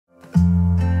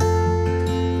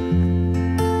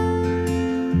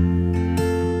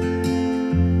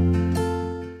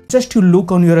just you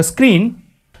look on your screen,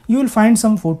 you will find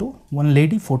some photo. One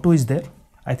lady photo is there.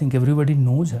 I think everybody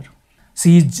knows her.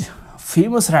 She is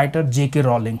famous writer J.K.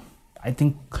 Rowling. I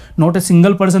think not a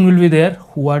single person will be there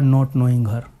who are not knowing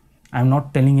her. I am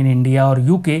not telling in India or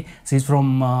UK. She is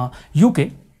from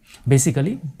UK.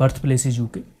 Basically, birthplace is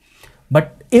UK.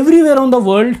 But everywhere on the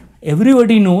world,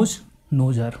 everybody knows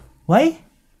her. Why?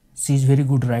 She is very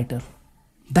good writer.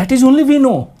 That is only we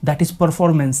know. That is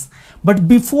performance. But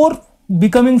before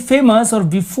becoming famous or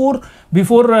before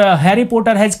Harry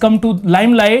Potter has come to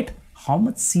limelight, how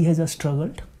much she has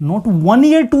struggled? Not 1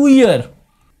 year, 2 year,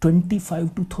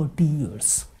 25 to 30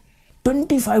 years.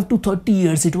 25 to 30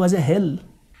 years. It was a hell.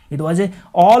 It was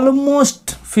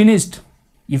almost finished.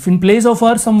 If in place of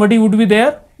her somebody would be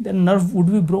there, then nerve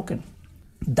would be broken.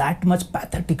 That much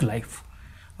pathetic life.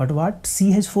 But what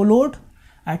she has followed?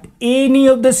 At any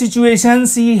of the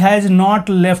situations, she has not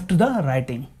left the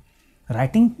writing.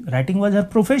 Writing was her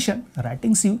profession.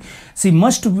 Writing she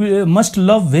must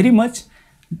love very much.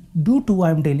 I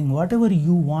am telling, whatever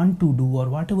you want to do or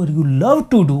whatever you love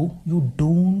to do, you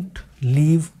don't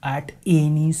live at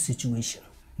any situation.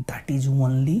 That is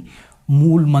only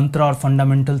mool mantra or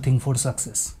fundamental thing for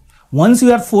success. Once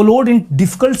you are followed in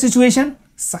difficult situation,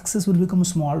 success will become a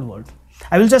small word.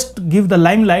 I will just give the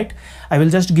limelight. I will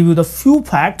just give you the few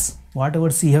facts, whatever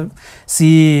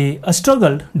she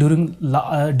struggled during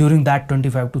that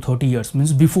 25 to 30 years,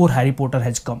 means before Harry Potter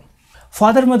has come.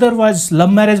 Father-mother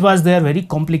love marriage was there, very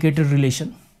complicated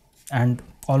relation, and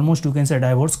almost you can say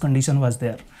divorce condition was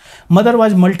there. Mother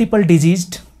was multiple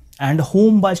diseased and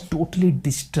home was totally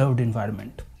disturbed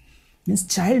environment. Means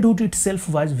childhood itself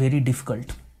was very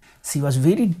difficult. She was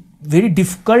very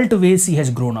difficult way she has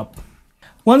grown up.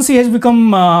 Once she has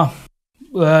become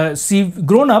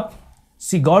grown up,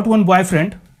 she got one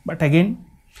boyfriend, but again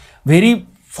very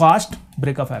fast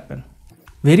breakup happened.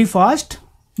 Very fast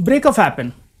breakup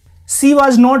happened. She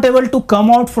was not able to come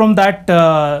out from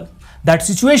that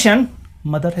situation.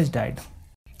 Mother has died.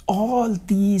 All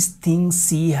these things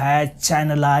she has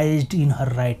channelized in her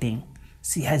writing.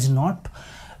 She has not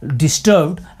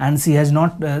disturbed and she has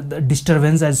not the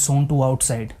disturbance has shown to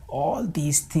outside. All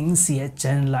these things she has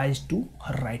channelized to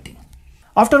her writing.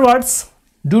 Afterwards,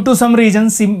 due to some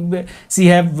reasons, she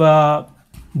have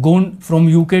gone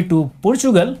from UK to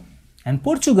Portugal, and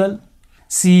Portugal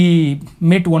she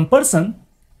met one person,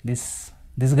 this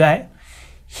guy.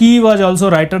 He was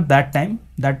also writer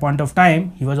that point of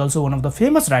time. He was also one of the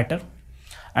famous writer,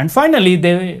 and finally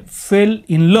they fell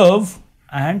in love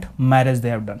and marriage they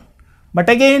have done. But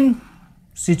again,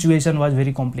 situation was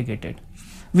very complicated.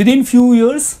 Within few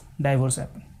years, divorce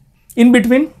happened. In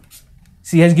between,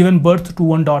 she has given birth to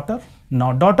one daughter.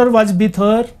 Now daughter was with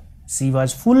her. She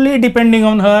was fully depending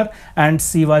on her and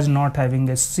she was not having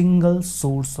a single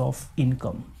source of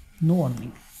income. No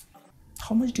earning.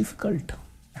 How much difficult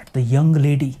at the young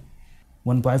lady.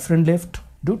 One boyfriend left.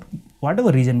 Dude,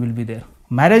 whatever reason will be there.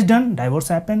 Marriage done, divorce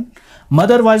happened.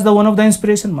 Mother was the one of the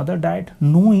inspiration. Mother died.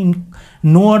 No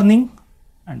earning.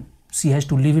 And she has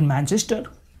to live in Manchester.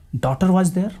 Daughter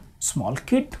was there. Small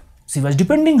kid. She was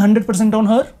depending 100% on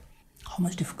her. How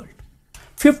much difficult.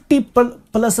 50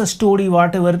 plus a story,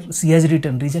 whatever she has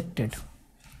written, rejected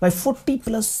by 40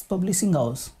 plus publishing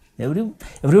house.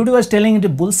 Everybody was telling it a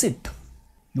bullshit.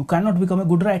 You cannot become a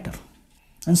good writer.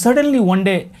 And suddenly one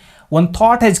day, one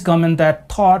thought has come and that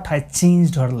thought has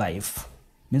changed her life.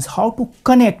 Means how to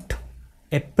connect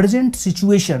a present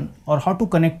situation or how to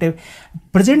connect a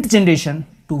present generation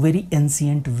to very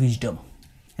ancient wisdom.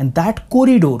 And that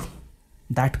corridor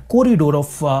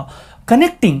of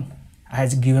connecting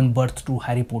has given birth to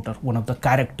Harry Potter, one of the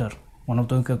character, one of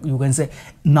the, you can say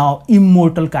now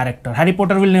immortal character. Harry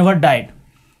Potter will never die.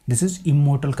 This is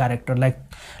immortal character, like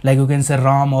you can say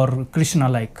Ram or Krishna,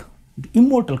 like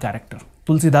immortal character.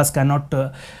 Tulsidas cannot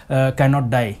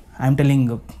die. I am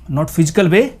telling not physical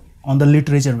way, on the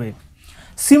literature way.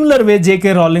 Similar way,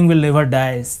 J.K. Rowling will never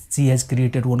die. She has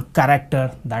created one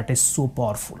character that is so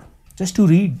powerful. Just to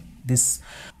read this.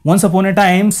 Once upon a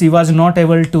time, she was not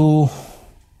able to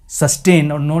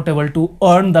sustain or not able to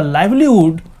earn the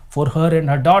livelihood for her and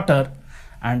her daughter,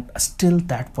 and still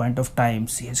that point of time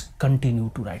she has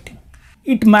continued to writing.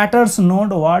 It matters not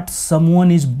what someone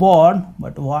is born,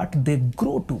 but what they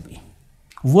grow to be.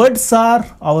 Words are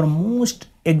our most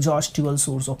exhaustible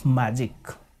source of magic.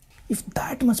 If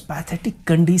that much pathetic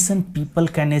condition people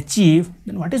can achieve,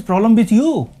 then what is problem with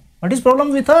you? What is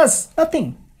problem with us?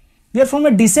 Nothing. We are from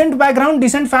a decent background,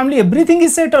 decent family, everything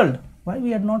is settled. Why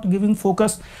we are not giving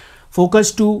focus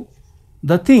to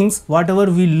the things, whatever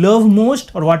we love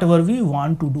most or whatever we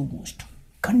want to do most.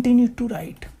 Continue to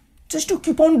write. Just to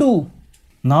keep on do.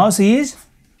 Now she is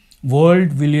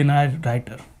world billionaire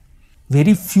writer.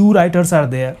 Very few writers are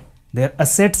there. Their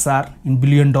assets are in $1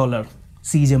 billion.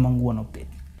 She is among one of them.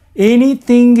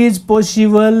 Anything is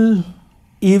possible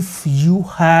if you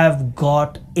have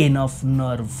got enough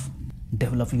nerve.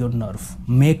 Develop your nerve.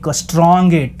 Make a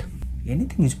strong it.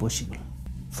 Anything is possible.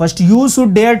 First you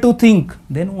should dare to think,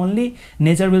 then only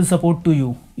nature will support to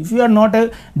you. If you are not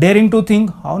daring to think,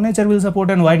 how nature will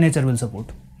support and why nature will support?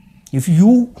 If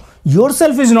you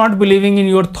yourself is not believing in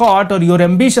your thought or your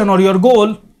ambition or your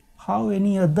goal, how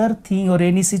any other thing or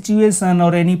any situation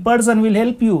or any person will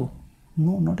help you?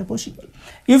 No, not possible.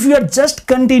 If you are just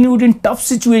continued in tough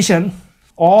situation,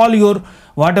 all your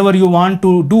whatever you want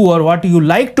to do or what you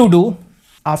like to do,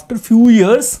 after few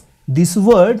years, this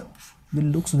word will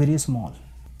looks very small.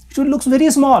 It will looks very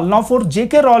small. Now for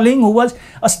J.K. Rowling, who was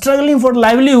struggling for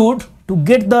livelihood to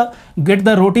get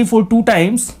the roti for 2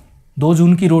 times, those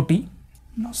unki roti,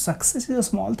 now success is a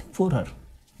small thing for her.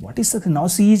 What is success? Now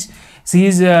she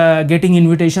is getting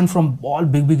invitation from all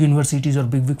big universities or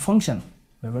big function,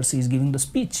 wherever she is giving the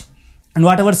speech. And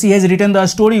whatever she has written the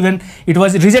story, when it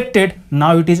was rejected,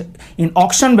 now it is in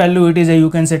auction value, it is a, you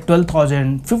can say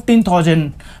 12,000,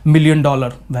 15,000 million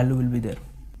dollar value will be there.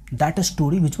 That a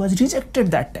story which was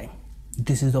rejected that time.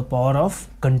 This is the power of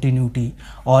continuity,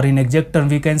 or in exact term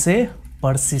we can say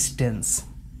persistence.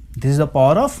 This is the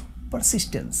power of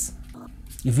persistence.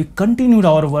 If we continued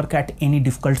our work at any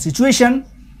difficult situation,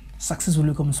 success will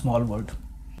become a small word.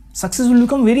 Success will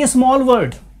become very small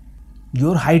word.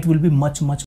 Your height will be much